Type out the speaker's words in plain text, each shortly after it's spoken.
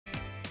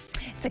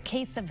It's a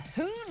case of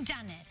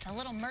whodunit, a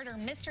little murder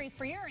mystery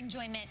for your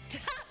enjoyment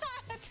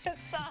to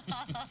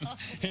solve.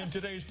 In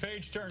today's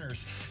Page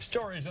Turners,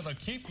 stories that'll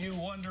keep you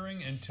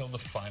wondering until the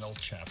final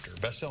chapter.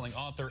 Best-selling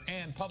author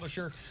and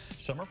publisher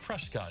Summer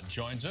Prescott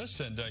joins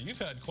us, and you've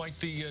had quite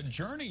the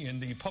journey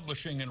in the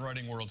publishing and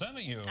writing world,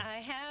 haven't you? I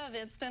have.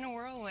 It's been a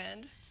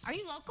whirlwind. Are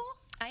you local?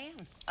 I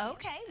am.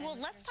 Okay, well,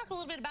 let's talk a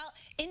little bit about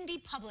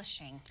indie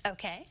publishing.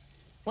 Okay.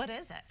 What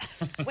is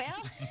it?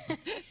 Well,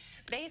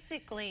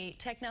 basically,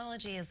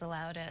 technology has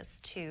allowed us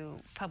to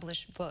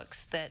publish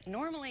books that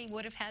normally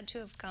would have had to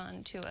have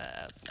gone to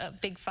a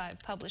Big Five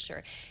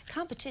publisher.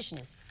 Competition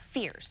is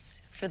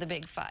fierce for the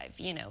Big Five.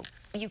 You know,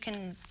 you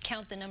can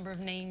count the number of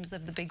names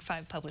of the Big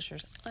Five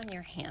publishers on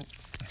your hand.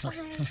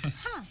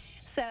 Huh.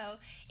 So,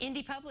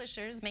 indie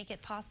publishers make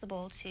it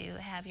possible to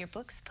have your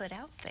books put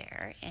out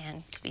there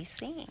and to be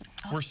seen.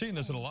 We're seeing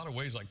this in a lot of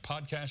ways, like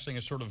podcasting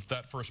is sort of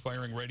that for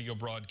aspiring radio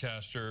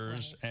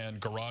broadcasters, right. And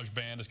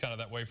GarageBand is kind of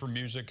that way for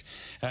music,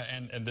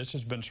 and this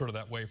has been sort of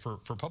that way for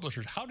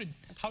publishers. How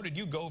did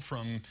you go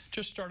from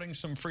just starting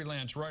some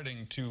freelance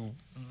writing to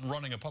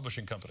running a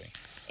publishing company?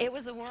 It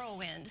was a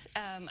whirlwind.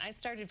 I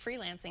started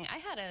freelancing. I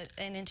had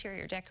an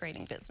interior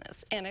decorating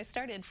business, and I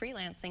started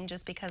freelancing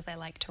just because I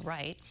like to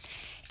write.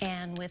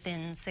 And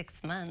within 6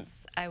 months,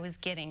 I was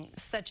getting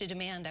such a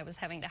demand, I was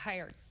having to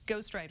hire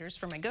ghostwriters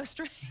for my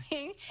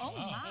ghostwriting. Oh,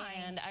 my.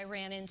 And I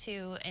ran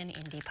into an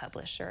indie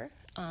publisher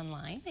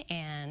online,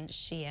 and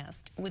she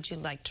asked, would you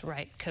like to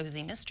write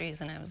cozy mysteries?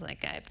 And I was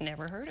like, I've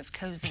never heard of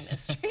cozy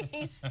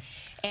mysteries.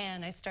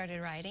 And I started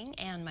writing,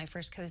 and my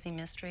first cozy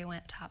mystery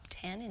went top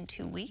 10 in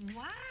 2 weeks.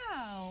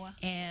 Wow.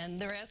 And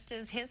the rest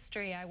is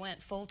history. I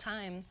went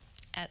full-time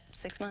at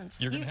 6 months.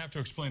 You're going to have to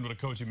explain what a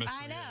cozy mystery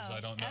is. I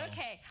don't know.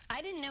 Okay,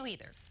 I didn't know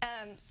either.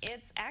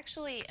 It's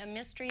actually a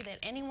mystery that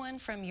anyone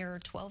from your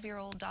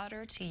 12-year-old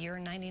daughter to your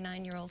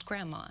 99-year-old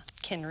grandma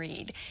can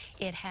read.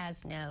 It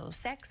has no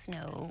sex,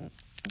 no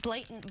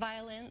blatant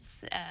violence,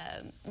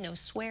 no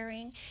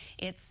swearing.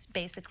 It's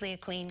basically a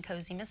clean,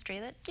 cozy mystery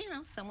that, you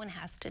know, someone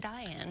has to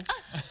die in.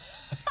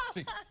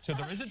 See, so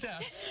there is a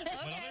death, but Okay.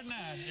 other than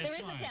that, it's There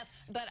is fine. a death,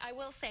 but I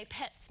will say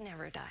pets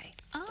never die.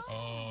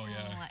 Oh,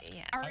 yeah.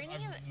 Yeah. Are I've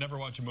any of never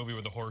watched a movie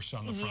with a horse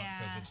on the front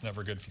because Yeah. it's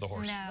never good for the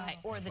horse. No. Right,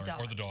 or the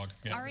dog. Or the dog.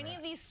 Yeah, Are any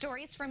of these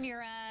stories from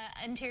your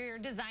interior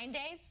design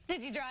days?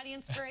 Did you draw any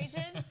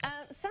inspiration?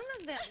 Some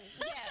of them,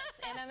 yes.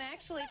 And I'm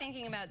actually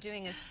thinking about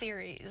doing a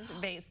series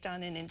based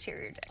on an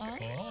interior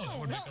decorator. Oh, that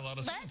would make a lot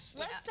of let's sense.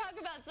 let's talk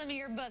about some of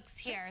your books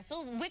here.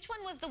 So which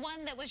one was the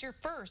one that was your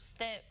first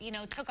that, you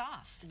know, took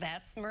off?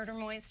 That's Murder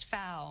Moist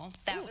Fowl.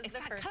 That Ooh, was it's the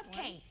got first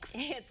cupcakes.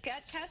 one. It's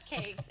got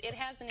cupcakes. It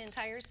has an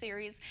entire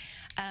series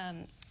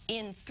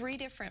in 3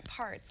 different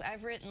parts.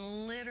 I've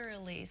written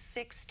literally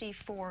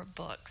 64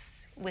 books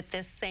with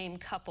this same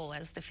couple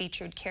as the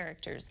featured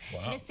characters.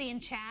 Wow. Missy and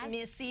Chaz?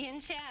 Missy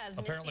and Chaz.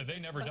 Apparently they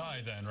Missy's never funny.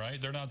 die then,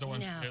 right? They're not the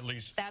ones, No, at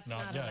least that's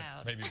not yet.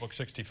 allowed. Maybe book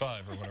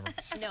 65 or whatever.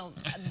 No,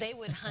 they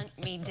would hunt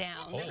me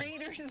down. The Oh.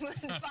 readers would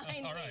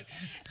find All right.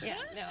 me. Yeah,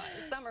 no,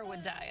 Summer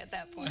would die at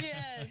that point.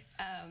 Yes.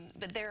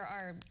 But there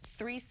are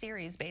 3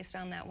 series based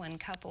on that one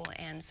couple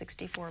and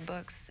 64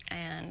 books,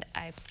 and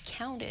I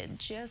counted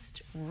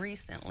just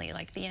recently,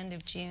 like the end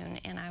of June,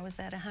 and I was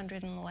at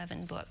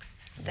 111 books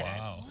that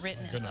Wow. I've written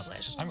My and goodness.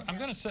 published. I'm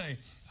going to say,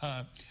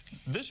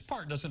 this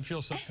part doesn't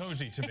feel so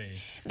cozy to me.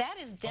 That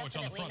is Oh, it's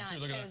on the definitely front, not too.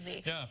 Look at that.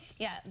 cozy. Yeah.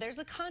 Yeah, there's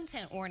a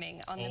content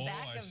warning on the Oh,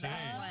 back I of see.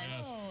 that one.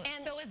 Yes. Oh,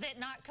 And so is it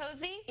not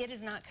cozy? it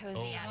is not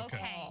cozy Oh, at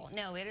okay. all.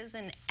 No, it is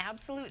an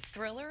absolute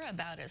thriller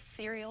about a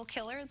serial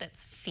killer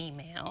that's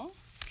female.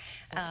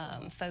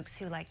 Folks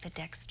who like the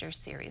Dexter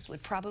series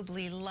would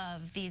probably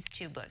love these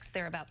 2 books.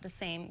 They're about the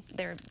same.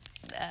 They're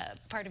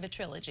part of a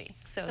trilogy.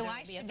 So there I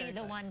will be a should be third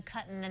the book. one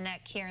cutting the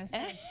neck here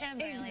instead of Tim,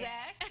 really.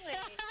 Exactly.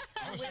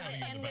 I was With stabbing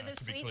you in and the with back, a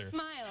to be sweet clear.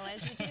 smile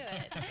as you do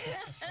it.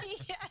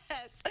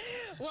 Yes.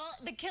 Well,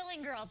 The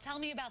Killing Girl, tell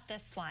me about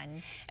this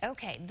one.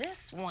 Okay,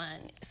 this one.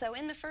 So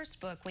in the first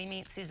book, we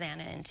meet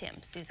Susanna and Tim.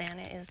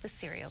 Susanna is the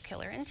serial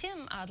killer, and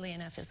Tim, oddly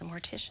enough, is a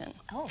mortician.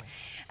 Oh,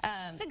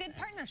 it's a good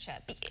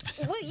partnership.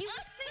 Well, you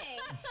would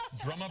think.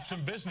 Drum up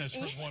some business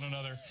for one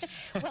another.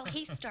 Well,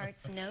 he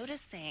starts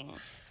noticing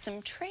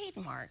some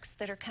trademarks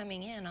that are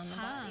coming in on the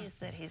bodies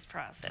that he's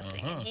processing.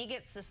 And he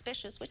gets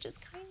suspicious, which is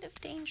kind of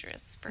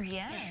dangerous for him.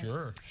 Yes.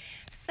 Sure.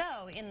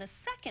 So in the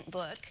second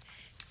book,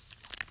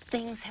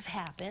 things have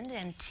happened,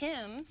 and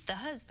Tim, the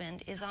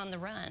husband, is on the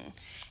run,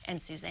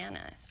 and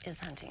Susanna is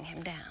hunting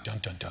him down. Dun,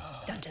 dun, dun.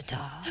 Dun, dun,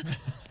 dun.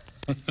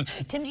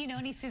 Tim, do you know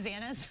any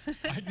Susannas?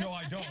 No,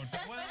 I don't.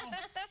 Well,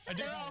 I did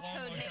They're a all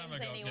long code time names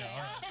ago. anyway.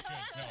 Yeah,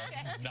 all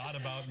right. Good. No, not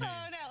about me.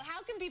 Oh, no.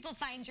 How can people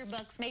find your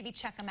books? Maybe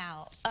check them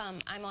out.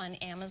 I'm on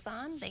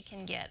Amazon. They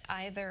can get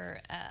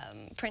either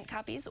print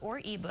copies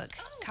or ebook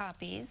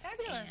copies.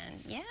 Fabulous.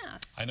 And yeah.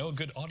 I know a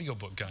good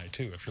audiobook guy,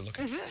 too, if you're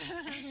looking.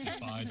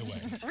 By the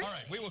way. All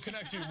right, we will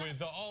connect you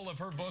with all of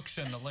her books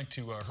and a link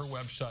to her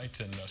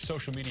website and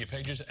social media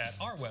pages at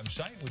our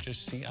website, which is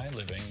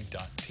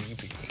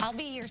ciLiving.tv. I'll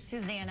be your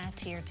Susanna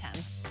to your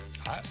Tim.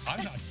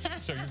 I'm not.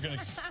 So you're going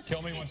to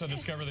kill me once I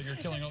discover that you're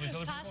killing all these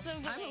other people?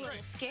 Possibly. I'm a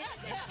little scared.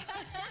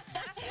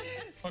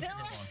 Okay, go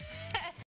on.